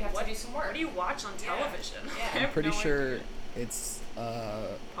be You like, have to what do some work. What do you watch on Yeah. television? Yeah. I I'm have pretty no sure idea. it's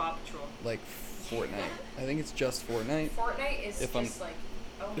Paw Patrol. like Fortnite. I think it's just Fortnite. Fortnite is If just I'm- like,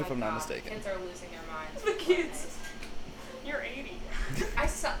 oh my if I'm not God, mistaken. kids are losing their minds. The with kids. Fortnite. You're 80. I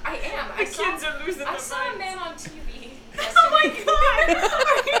am. The kids are losing I their saw minds. a man on TV. Oh my god!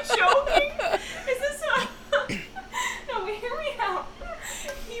 Are you joking? Is this a... No, hear me out.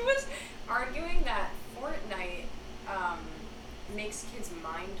 He was arguing that Fortnite makes kids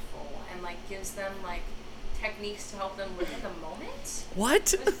mindful and like gives them like techniques to help them live in the moment.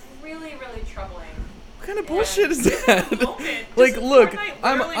 What? It was really, really troubling. What kind of Yeah. bullshit is that? moment? Like, Does look, Fortnite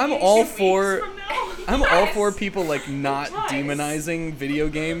I'm literally be all 2 weeks for from now? I'm all for Yes. people like not It does. demonizing video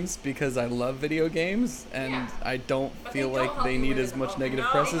games because I love video games and Yeah. I don't But feel they don't like help they you need live as in the much moment. negative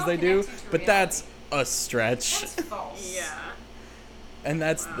No. press They as don't they do, connect you to but that's reality. a stretch. That's false. Yeah. And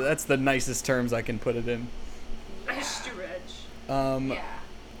that's the nicest terms I can put it in. A Yeah. stretch. Yeah.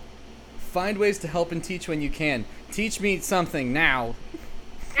 Find ways to help and teach when you can. Teach me something now.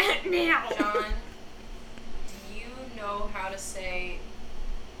 Now. John, do you know how to say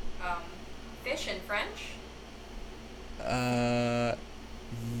fish in French?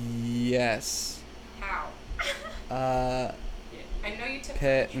 Yes. How? Uh, I know you took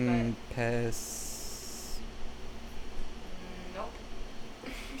pet French, and pes. but nope.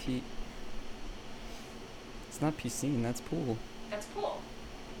 P. It's not piscine. That's pool. That's pool.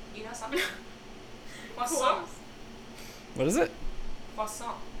 You know something? Poisson. Close. What is it? Poisson.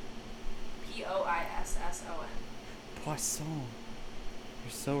 Poisson. Poisson.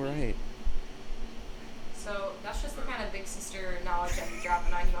 You're so right. So that's just the kind of big sister knowledge I'm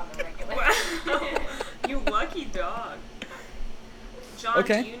dropping on you on the regular. Wow. You lucky dog. John,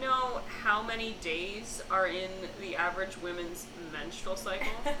 Okay. do you know how many days are in the average women's menstrual cycle?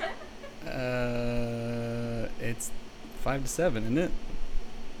 It's 5 to 7, isn't it?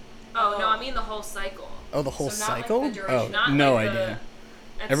 Oh, no, Oh. I mean the whole cycle. Oh, the whole So not like cycle? the duration. Oh, Not no like idea.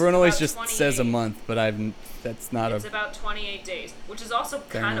 It's Everyone always about just says a 28 month, but that's not It's a. about 28 days, which is also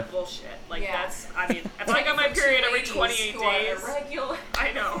Fair kind enough. of bullshit. Like, Yeah. that's, I mean, if I got my period every 28 days, Irregular.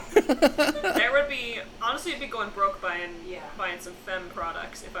 I know. There would be, honestly, I'd be going broke buying Yeah. some femme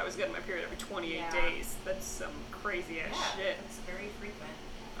products if I was getting my period every 28 Yeah. days. That's some crazy ass Yeah, shit. it's very frequent.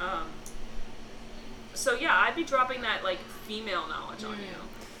 So yeah, I'd be dropping that like female knowledge on you,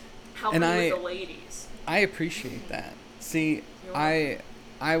 helping And with the ladies. I appreciate that. See, You're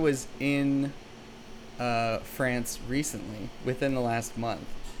I was in France recently, within the last month.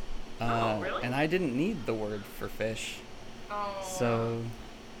 Oh, really? And I didn't need the word for fish. Oh. So,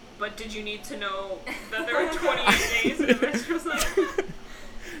 But did you need to know that there are 28 days in a menstrual cycle?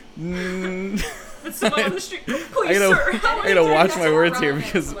 That's someone on the street. Please, I gotta, sir. I gotta watch That's my all words here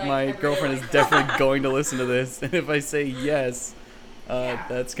relevant because to, like, my everyday girlfriend is life. definitely going to listen to this, and if I say yes, Yeah.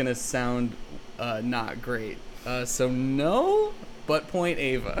 that's gonna sound not great. So no, butt point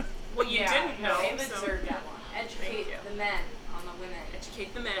Ava. Well, you didn't know. No, Ava so deserved that one. Educate Thank you. the men on the women.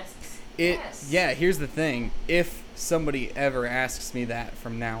 Educate the masses. Yes. Yeah, here's the thing. If somebody ever asks me that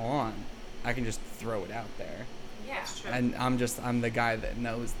from now on, I can just throw it out there. Yeah. That's true. And I'm the guy that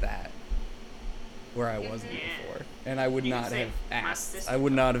knows that. Where I wasn't Yeah. before. And I would You can not say, have "My asked. sister I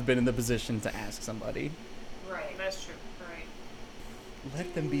would not have been in the position to ask somebody. Right. That's true. Right.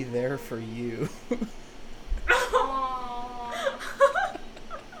 Let them be there for you. Aww.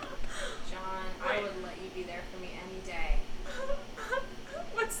 John, I Wait. would let you be there for me any day.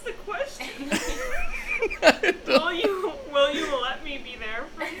 What's the question? Will you let me be there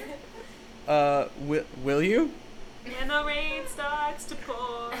for you? Will you? When the rain starts to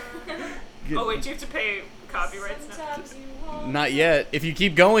pour. Oh wait, do you have to pay copyrights now? Sometimes you won't Not yet. If you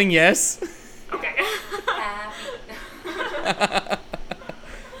keep going, yes. Okay. happy.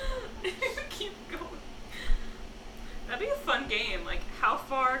 Keep going. That'd be a fun game. Like, how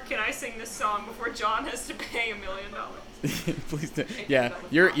far can I sing this song before John has to pay $1 million? Please don't. Yeah,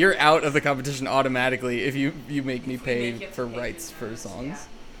 you're out of the competition automatically if you make me If we pay make you for pay rights the for notes, songs.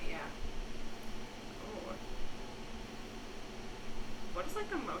 Yeah. Oh. What is like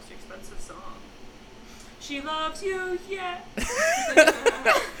the most expensive song? She loves you, yeah.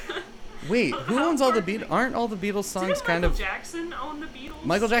 Wait, who How owns all the far can Beatles? we- Aren't all the Beatles songs Didn't kind Michael of? Jackson own the Beatles?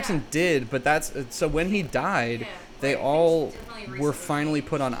 Michael Jackson Yeah. did, but that's so when he died, Yeah, they like, all definitely were recently finally changed.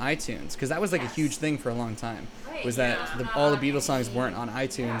 put on iTunes because that was like a Yes. huge thing for a long time. Right, Was that yeah. Not all the on Beatles songs any- weren't on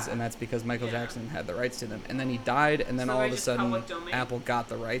iTunes, yeah. and that's because Michael Yeah. Jackson had the rights to them, and then he died, and then So all they're of a just sudden public domain? Apple got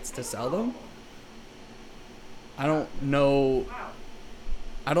the rights to sell them. I don't know. Wow.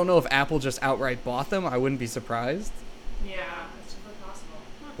 I don't know if Apple just outright bought them. I wouldn't be surprised, Yeah. That's totally possible.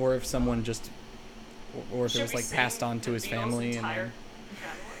 or if someone just, or if Should it was we like sing passed on to the his Beatles' family. And entire then,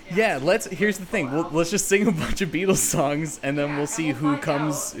 catalog? yeah, let's. Here's the thing. Let's just sing a bunch of Beatles songs, and then Yeah, we'll and see we'll who find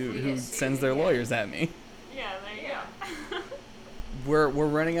comes, out if we who get sends sued, their yeah. lawyers at me. Yeah, there you Yeah. go. We're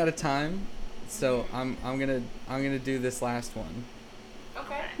running out of time, so I'm gonna do this last one.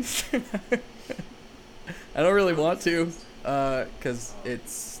 Okay. I don't really want to, cause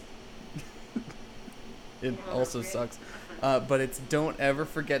it's it also sucks. But it's don't ever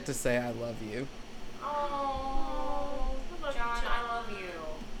forget to say I love you. Oh, I love you, John, I John. love you.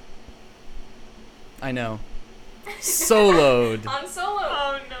 I know. Soloed. On solo.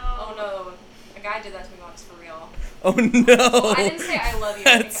 Oh no. Oh no, a guy did that to me once for real. Oh no. I didn't say I love you.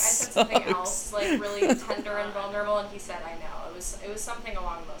 I think I That said something sucks. else, like really tender and vulnerable, and he said I know. It was something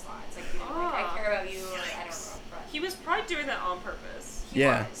along those lines. Like, you know, like I care about you, or I don't know. But He was probably doing that on purpose. he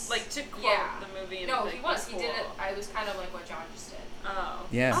Yeah. was. Like to quote Yeah. the movie. And No, like, he was. He cool. did it. I was kind of like what John just did. Oh.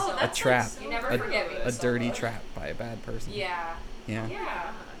 Yeah, Oh, a that's trap. Like so You never A- forget me. A dirty Solo. trap by a bad person. Yeah. Yeah.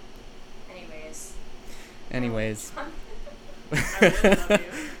 Yeah. Anyways. Anyways. I really love you.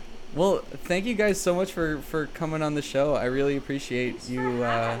 Well, thank you guys so much for coming on the show. I really appreciate you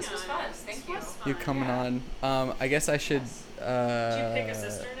This was fun. Thank you. you coming Yeah. on. I guess I should Did you pick a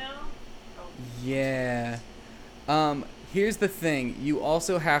sister now? Yeah. Here's the thing. You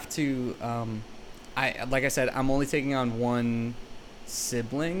also have to like I said, I'm only taking on one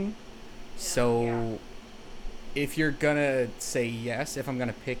sibling. So Yeah. if you're gonna say yes, if I'm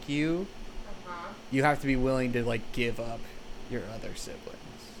gonna pick you, Uh-huh. you have to be willing to like give up your other siblings.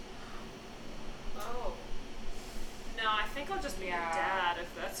 Oh. No, I think I'll just be Yeah. your dad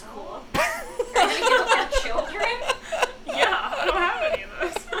if that's cool. Are you gonna give up your children? Yeah, I don't have any of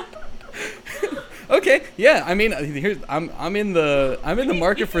those. Okay, yeah. I mean, here's I'm in the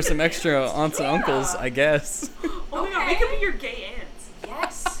market for some extra aunts and uncles, I guess. Oh my god, we Okay. could be your gay aunts.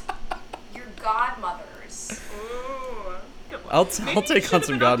 Yes. Your godmothers. Ooh. Good one. I'll Maybe take you on should've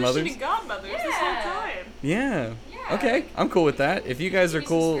some been godmothers. auditioning godmothers this whole Yeah. time. Yeah. Yeah. Okay, I'm cool with that. If you guys are Give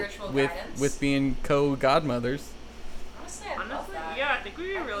me some cool spiritual with guidance. being co-godmothers, Honestly, I love Honestly, that. yeah, I think we'd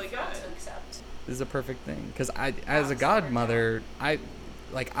be I'd really thrilled good. to accept. this is a perfect thing. Because I, as a Absolutely. godmother, I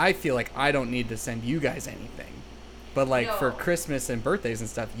feel like I don't need to send you guys anything, but like for No. Christmas and birthdays and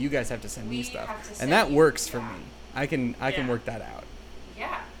stuff, you guys have to send me We stuff, have to and send that you- works for yeah. me. I can Yeah. work that out.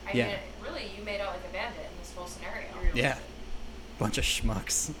 Yeah. I Yeah. mean, really, you made out like a bandit in this whole scenario. You really Yeah. Bunch of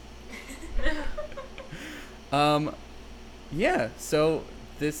schmucks. Yeah. So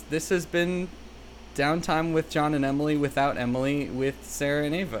this has been Downtime with John and Emily without Emily with Sarah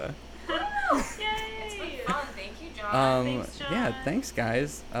and Ava. Yay! It's been fun. Thank you, John. Thanks, Yeah, John. thanks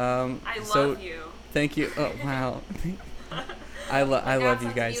guys. I so love you. thank you. Oh wow. I love you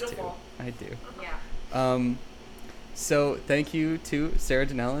That's guys beautiful. too. I do. Yeah. So thank you to Sarah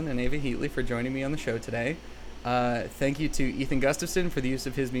Donnellan and Ava Heatley for joining me on the show today. Thank you to Ethan Gustafson for the use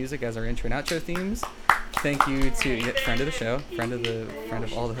of his music as our intro and outro themes. Thank you to friend of the show, friend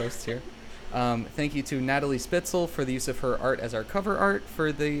of all the hosts here. Thank you to Natalie Spitzel for the use of her art as our cover art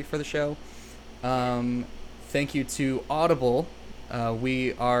for the show. Thank you to Audible.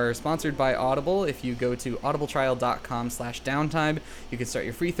 We are sponsored by Audible. If you go to audibletrial.com/downtime, you can start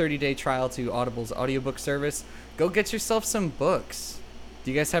your free 30-day trial to Audible's audiobook service. Go get yourself some books. Do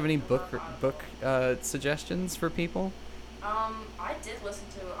you guys have any book suggestions for people? I did listen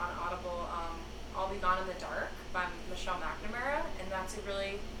to on Audible I'll Be Gone in the Dark by Michelle McNamara, and that's a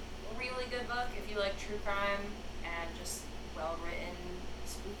really, really good book if you like true crime and just well-written,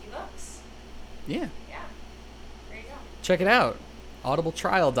 spooky books. Yeah. Yeah. There you go. Check it out.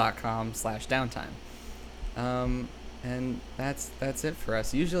 audibletrial.com/downtime. And that's it for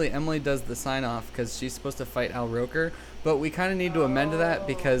us. Usually Emily does the sign off because she's supposed to fight Al Roker, but we kind of need to amend that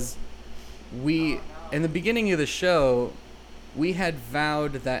because in the beginning of the show, we had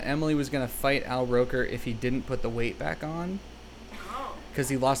vowed that Emily was going to fight Al Roker if he didn't put the weight back on Oh. because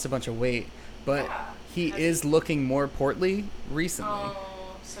he lost a bunch of weight, but Yeah. he is looking more portly recently.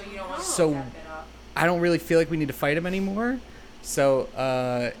 Oh, so you don't want to So- step it up. I don't really feel like we need to fight him anymore. So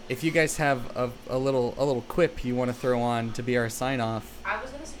if you guys have a little quip you want to throw on to be our sign off, I was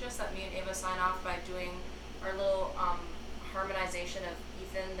going to suggest that me and Ava sign off by doing our little harmonization of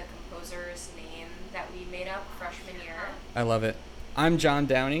Ethan, the composer's name that we made up freshman year. I love it. I'm John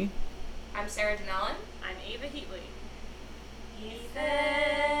Downey. I'm Sarah Donnellan. I'm Ava Heatley.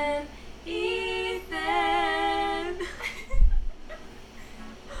 Ethan.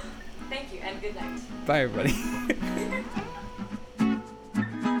 Thank you, and good night. Bye, everybody.